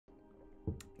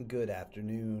Good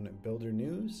afternoon, Builder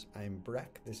News. I'm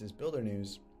Breck. This is Builder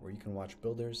News, where you can watch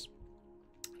builders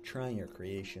trying your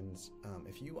creations.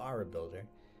 If you are a builder,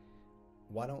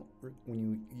 why don't, when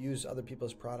you use other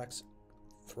people's products,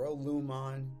 throw Loom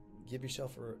on, give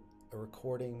yourself a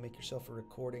recording, make yourself a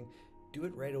recording. Do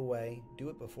it right away. Do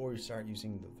it before you start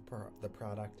using the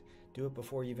product. Do it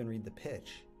before you even read the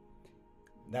pitch.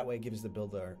 That way it gives the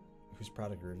builder whose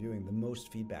product you're reviewing the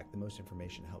most feedback, the most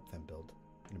information to help them build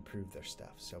and improve their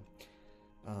stuff. So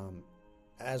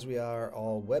as we are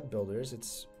all web builders,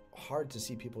 it's hard to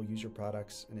see people use your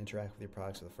products and interact with your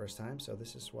products for the first time, so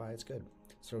this is why it's good.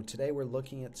 So today we're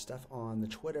looking at stuff on the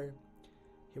Twitter.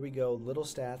 Here we go,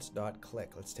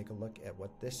 littlestats.click. Let's take a look at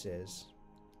what this is.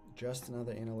 Just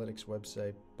another analytics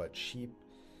website, but cheap.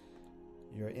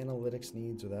 Your analytics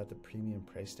needs without the premium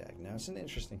price tag. Now it's an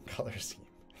interesting color scheme.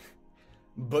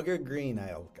 Booger green,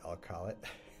 I'll call it.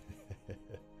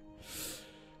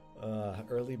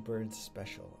 Early bird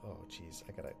special. Oh geez,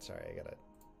 I gotta.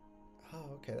 Oh,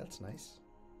 okay, that's nice.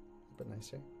 A bit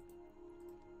nicer.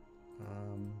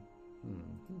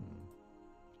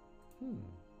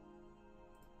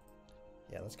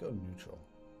 Yeah, let's go neutral.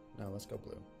 No, let's go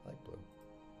blue. I like blue.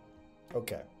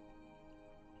 Okay.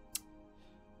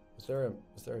 Is there a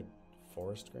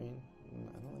forest green?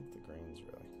 I don't like the greens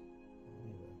really.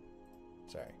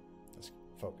 Sorry. Let's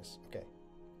focus. Okay.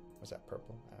 Was that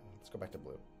purple? Let's go back to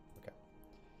blue. Okay.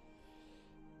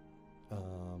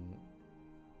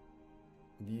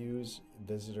 Views,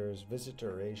 visitors,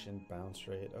 visitation, bounce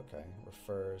rate. Okay.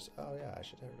 Refers. Oh yeah, I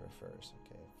should have refers.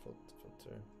 Okay.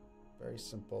 Filter. Very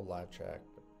simple live track.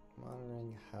 But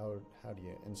monitoring. How do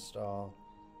you install?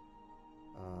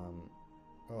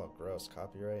 Oh, gross.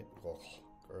 Copyright. Ugh,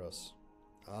 gross.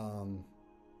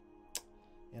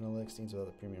 Analytics needs without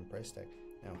the premium price tag.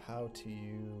 Now, how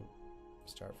to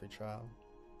start free trial?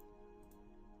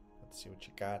 Let's see what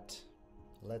you got.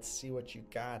 Let's see what you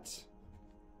got.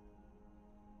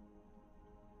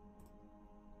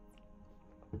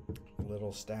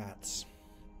 Littlestats.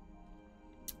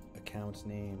 Account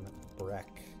name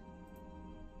Breck.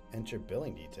 Enter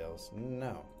billing details.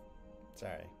 No.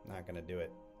 Sorry, not gonna do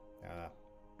it.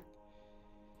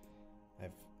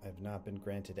 I've not been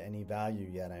granted any value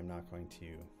yet. I'm not going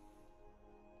to.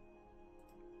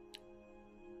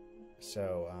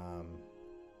 So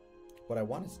what I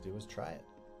wanted to do was try it.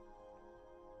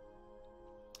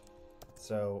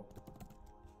 So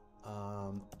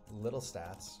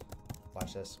Littlestats,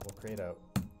 watch this. We'll create a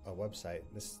website.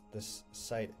 This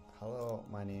site. Hello,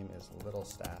 my name is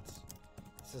Littlestats.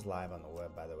 This is live on the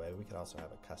web, by the way. We could also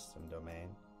have a custom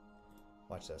domain.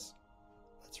 Watch this.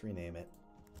 Let's rename it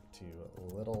to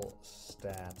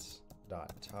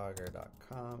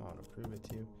littlestats.togger.com. I want to prove it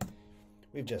to you.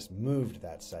 We've just moved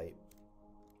that site.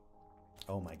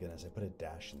 Oh my goodness, I put a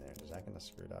dash in there. Is that going to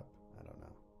screw it up? I don't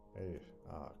know. Ooh,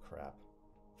 oh crap.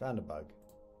 Found a bug.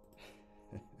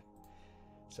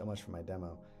 So much for my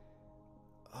demo.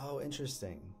 Oh,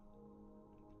 interesting.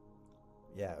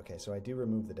 Yeah, okay, so I do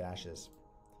remove the dashes.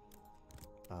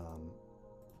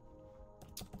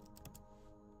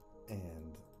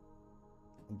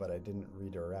 But I didn't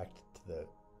redirect to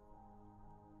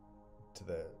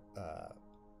the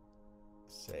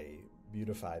say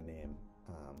beautified name.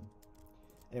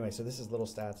 Anyway, so this is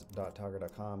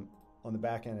littlestats.togger.com. On the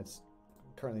back end, it's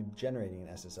currently generating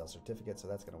an SSL certificate, so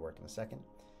that's going to work in a second.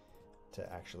 To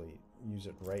actually use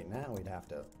it right now, we'd have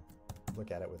to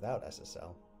look at it without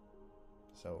SSL.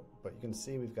 So, but you can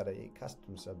see we've got a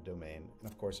custom subdomain, and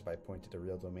of course if I pointed to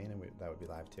real domain, and that would be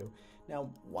live too. Now,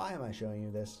 why am I showing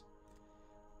you this?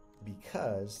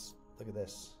 Because, look at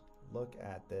this. Look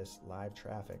at this live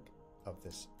traffic of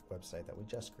this website that we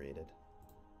just created.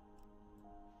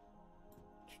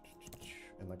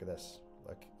 And look at this.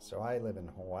 Look, so I live in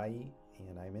Hawaii,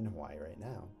 and I'm in Hawaii right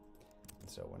now. And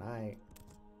so when I,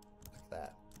 look at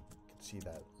that, you can see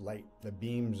that light, the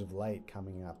beams of light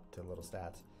coming up to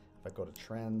Littlestats. If I go to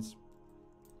trends,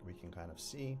 we can kind of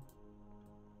see.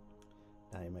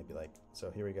 Now you might be like, so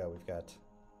here we go. We've got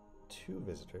 2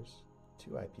 visitors,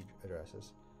 2 IP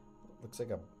addresses. Looks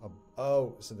like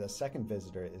oh, so the second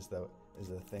visitor is the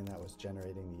thing that was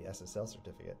generating the SSL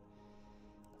certificate,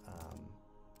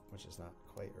 which is not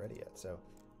quite ready yet. So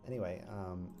anyway,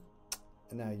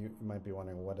 and now you might be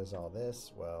wondering, what is all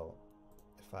this? Well,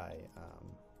 if I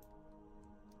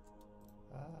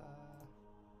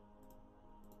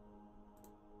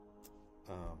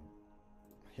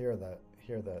here are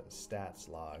the stats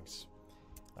logs.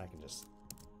 I can just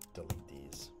delete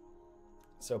these.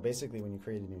 So basically, when you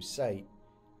create a new site,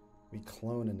 we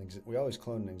always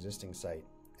clone an existing site,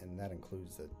 and that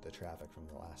includes the traffic from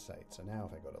the last site. So now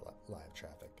if I go to live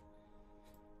traffic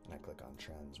and I click click on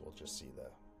trends, we'll just see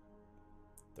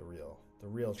the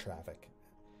real traffic.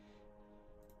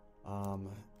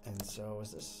 And so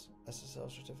is this SSL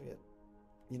certificate?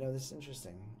 You know, this is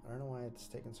interesting. I don't know why it's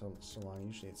taken so long.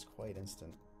 Usually it's quite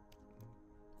instant.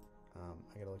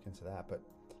 I gotta look into that, but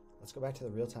let's go back to the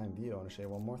real-time view. I want to show you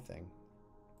one more thing.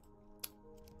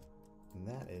 And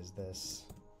that is this.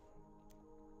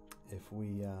 If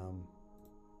we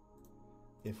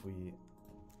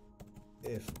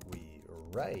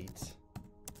write,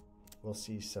 we'll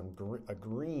see a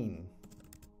green.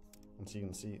 And so you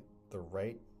can see the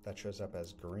right that shows up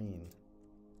as green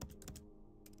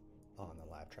on the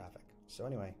live traffic. So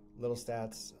anyway,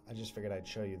 Littlestats, I just figured I'd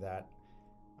show you that.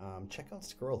 Check out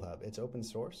Scroll Hub. It's open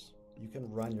source. You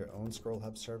can run your own Scroll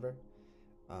Hub server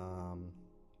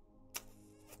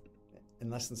in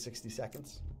less than 60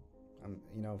 seconds.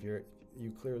 You know, if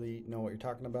you clearly know what you're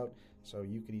talking about, so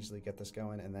you could easily get this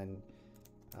going, and then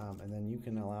you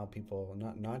can allow people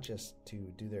not just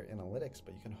to do their analytics,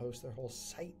 but you can host their whole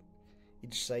site.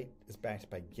 Each site is backed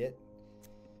by Git,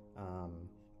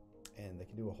 and they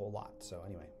can do a whole lot. So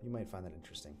anyway, you might find that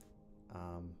interesting.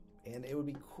 And it would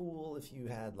be cool if you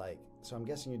had so I'm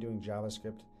guessing you're doing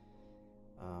JavaScript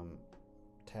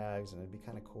tags, and it'd be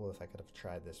kind of cool if I could have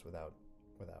tried this without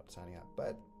signing up.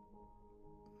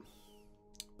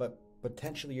 But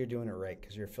potentially you're doing it right,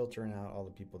 because you're filtering out all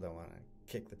the people that want to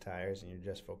kick the tires, and you're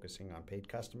just focusing on paid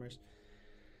customers.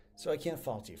 So I can't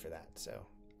fault you for that. So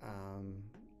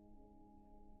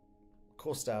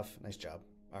cool stuff. Nice job.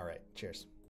 All right. Cheers.